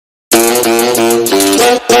Hello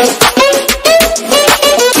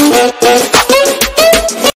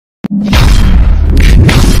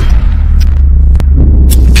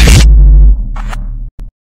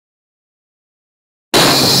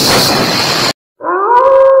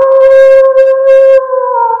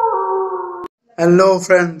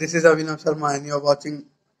friend, this is Avinav Sharma and you are watching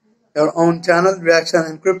your own channel Reaction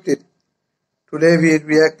Encrypted. Today we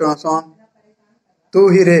react on a song Tu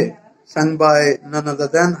Hi Re, sung by none other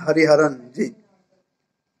than Hariharan ji.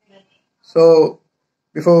 So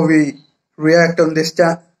before we react on this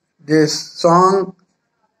song,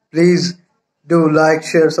 please do like,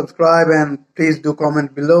 share, subscribe and please do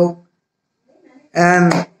comment below.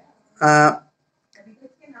 And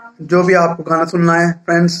जो भी आपको गाना सुनना है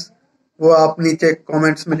friends, वो आप नीचे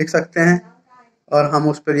comments में लिख सकते हैं और हम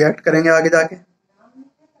उस पर रिएक्ट करेंगे आगे जाके.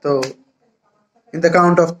 तो in the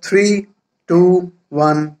count of 3, 2,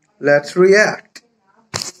 1 let's react.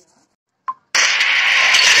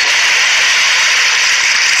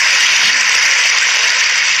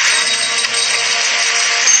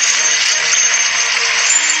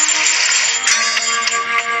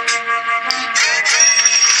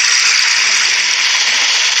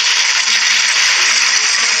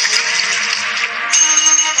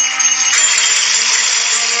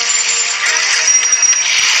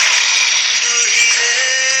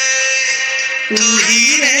 तू ही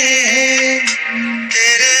रे,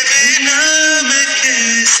 तेरे बिना मैं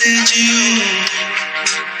कैसे जीऊं.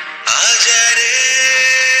 आजा रे,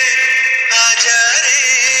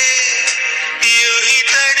 यूं ही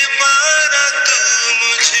तड़पाना तू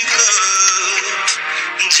मुझको.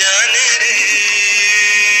 जान रे,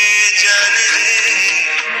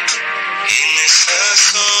 इन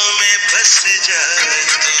सांसों में बस जा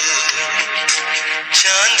तू.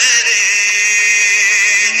 चांद रे,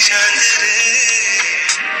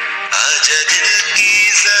 आजा दिल की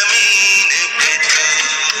जमीन पे तू.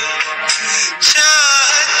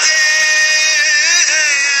 चाहते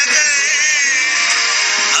हैं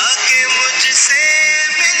आके मुझसे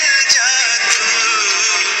मिल जा तू,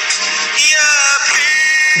 या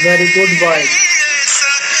फिर वेरी गुड बॉय.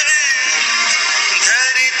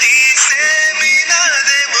 धरती से मिला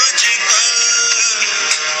दे मुझको.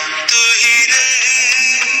 तू ही रे,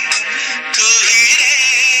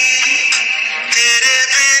 तेरे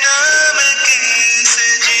बिना मैं कैसे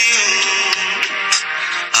जीऊं.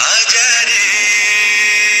 आजा रे,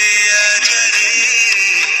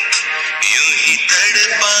 यूं ही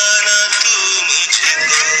तड़पाना तू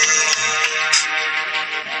मुझको.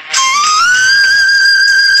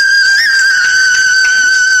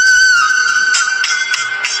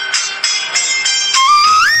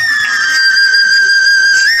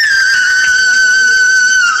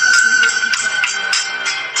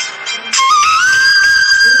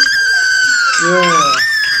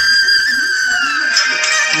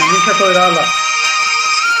 Manisha Koirala.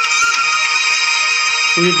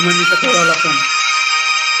 Who is Manisha Koirala from?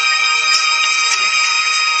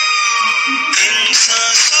 इन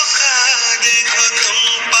सांसों का देखो तुम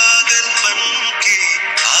पागलपन के,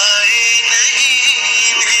 आए नहीं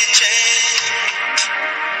इन्हें चैन.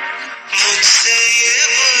 मुझसे ये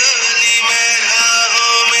बोली मैं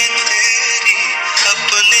राहों में तेरी,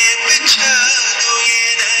 अपने बिछा दूं ये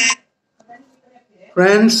नैन.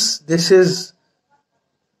 Friends, this is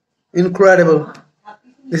incredible.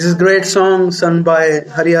 This is great song sung by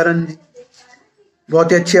Hariharan ji.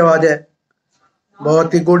 बहुत ही अच्छी आवाज है,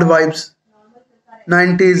 बहुत ही good vibes.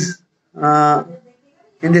 90s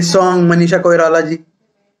in this song Manisha Koirala जी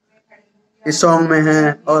इस song में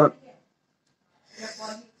हैं और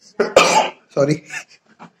sorry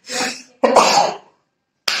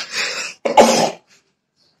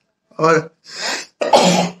और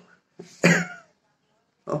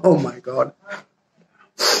oh my god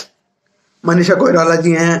Manisha Koirala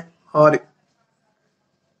जी हैं और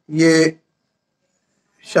ये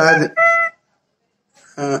शायद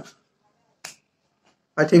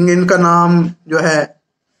आई थिंक इनका नाम जो है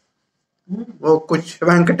वो कुछ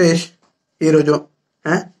वेंकटेश हीरो जो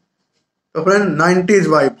हैं. तो फ्रेंड 90s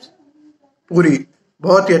वाइब्स पूरी,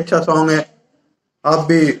 बहुत ही अच्छा सॉन्ग है. आप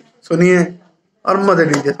भी सुनिए और मजे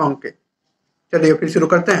लीजिए सॉन्ग के. चलिए फिर शुरू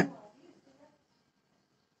करते हैं.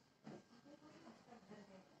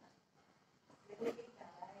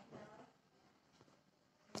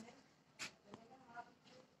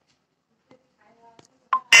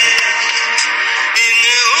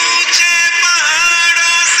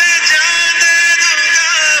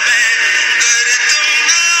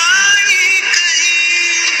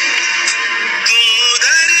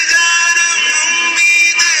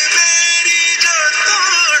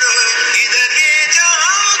 इधर ये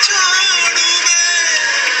जाओ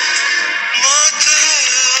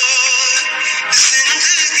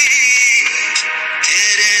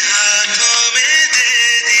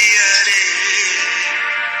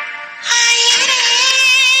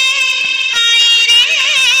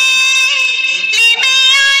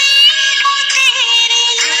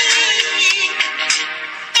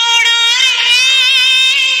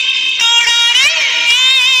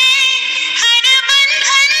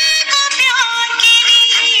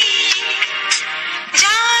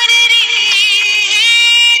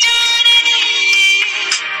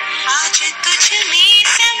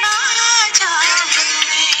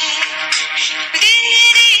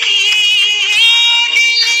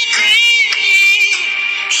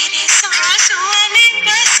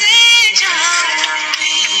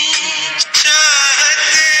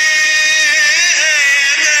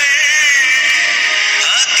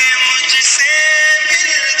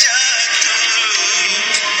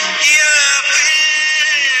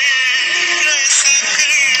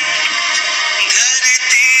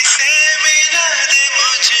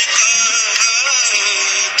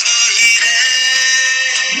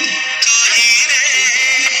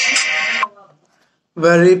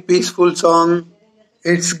very peaceful song.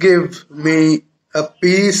 It's give me a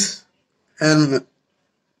peace and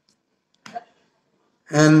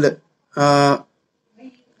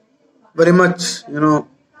very much,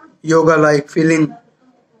 yoga like feeling,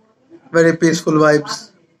 very peaceful vibes.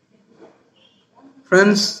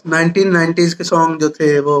 Friends 1990s के सॉन्ग जो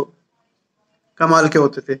थे वो कमाल के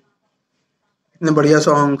होते थे, इतने बढ़िया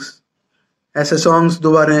सॉन्ग्स, ऐसे सॉन्ग्स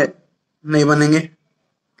दोबारा नहीं बनेंगे।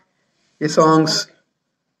 ये सॉन्ग्स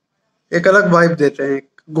एक अलग वाइब देते हैं,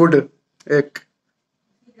 एक गुड, एक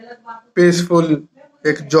पीसफुल,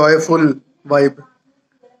 एक जॉयफुल वाइब।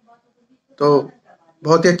 तो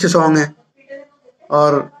बहुत ही अच्छे सॉन्ग हैं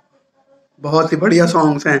और बहुत ही बढ़िया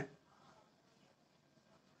सॉन्ग्स हैं।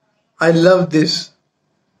 I love this,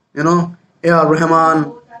 Rahman,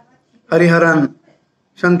 Hariharan,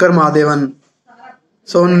 Shankar Mahadevan,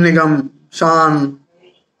 Sonu Nigam, शान।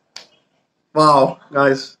 Wow,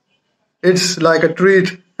 guys, it's like a treat.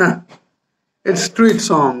 It's treat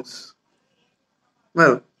songs.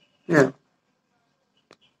 Well, yeah.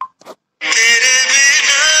 तेरे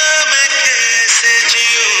बिना मैं कैसे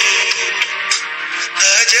जीऊं,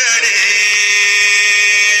 आजा रे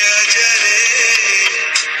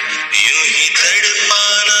यूं ही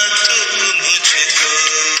तड़पाना तू मुझको।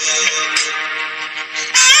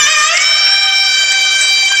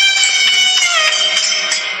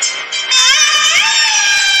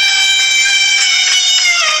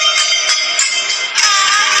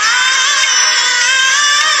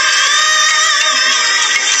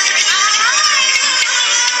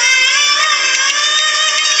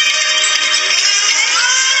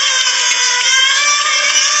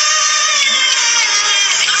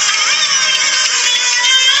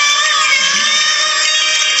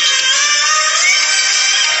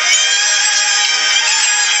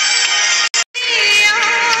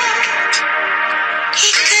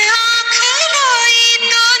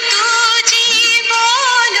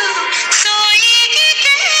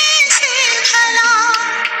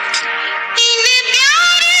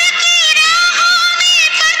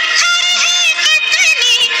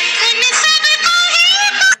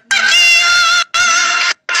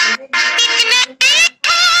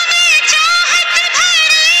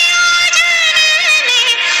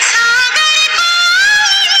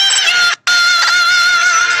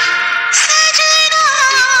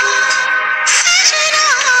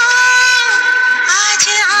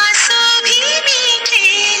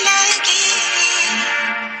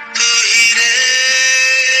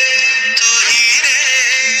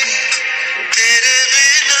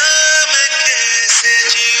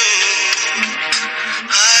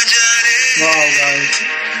 Wow, guys.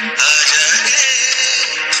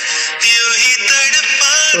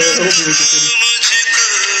 So beautiful.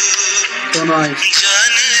 So nice.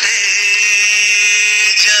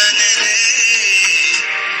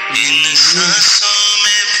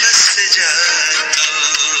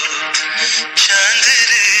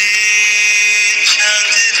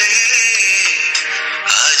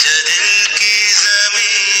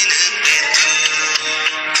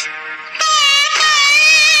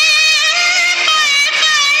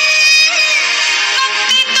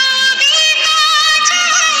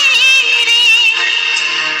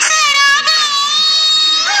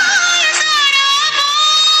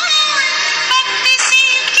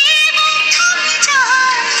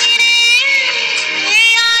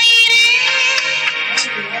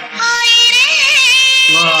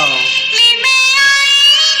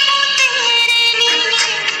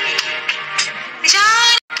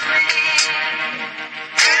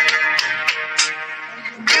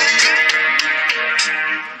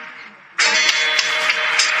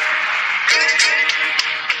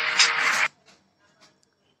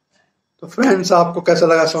 तो फ्रेंड्स, आपको कैसा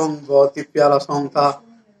लगा सॉन्ग? बहुत ही प्यारा सॉन्ग था।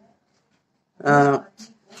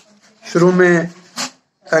 शुरू में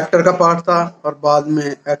एक्टर का पार्ट था और बाद में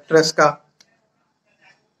एक्ट्रेस का,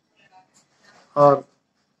 और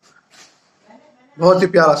बहुत ही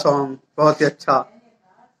प्यारा सॉन्ग, बहुत ही अच्छा,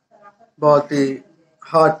 बहुत ही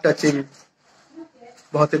हार्ट टचिंग,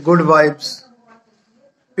 बहुत ही गुड वाइब्स,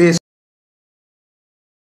 पीस।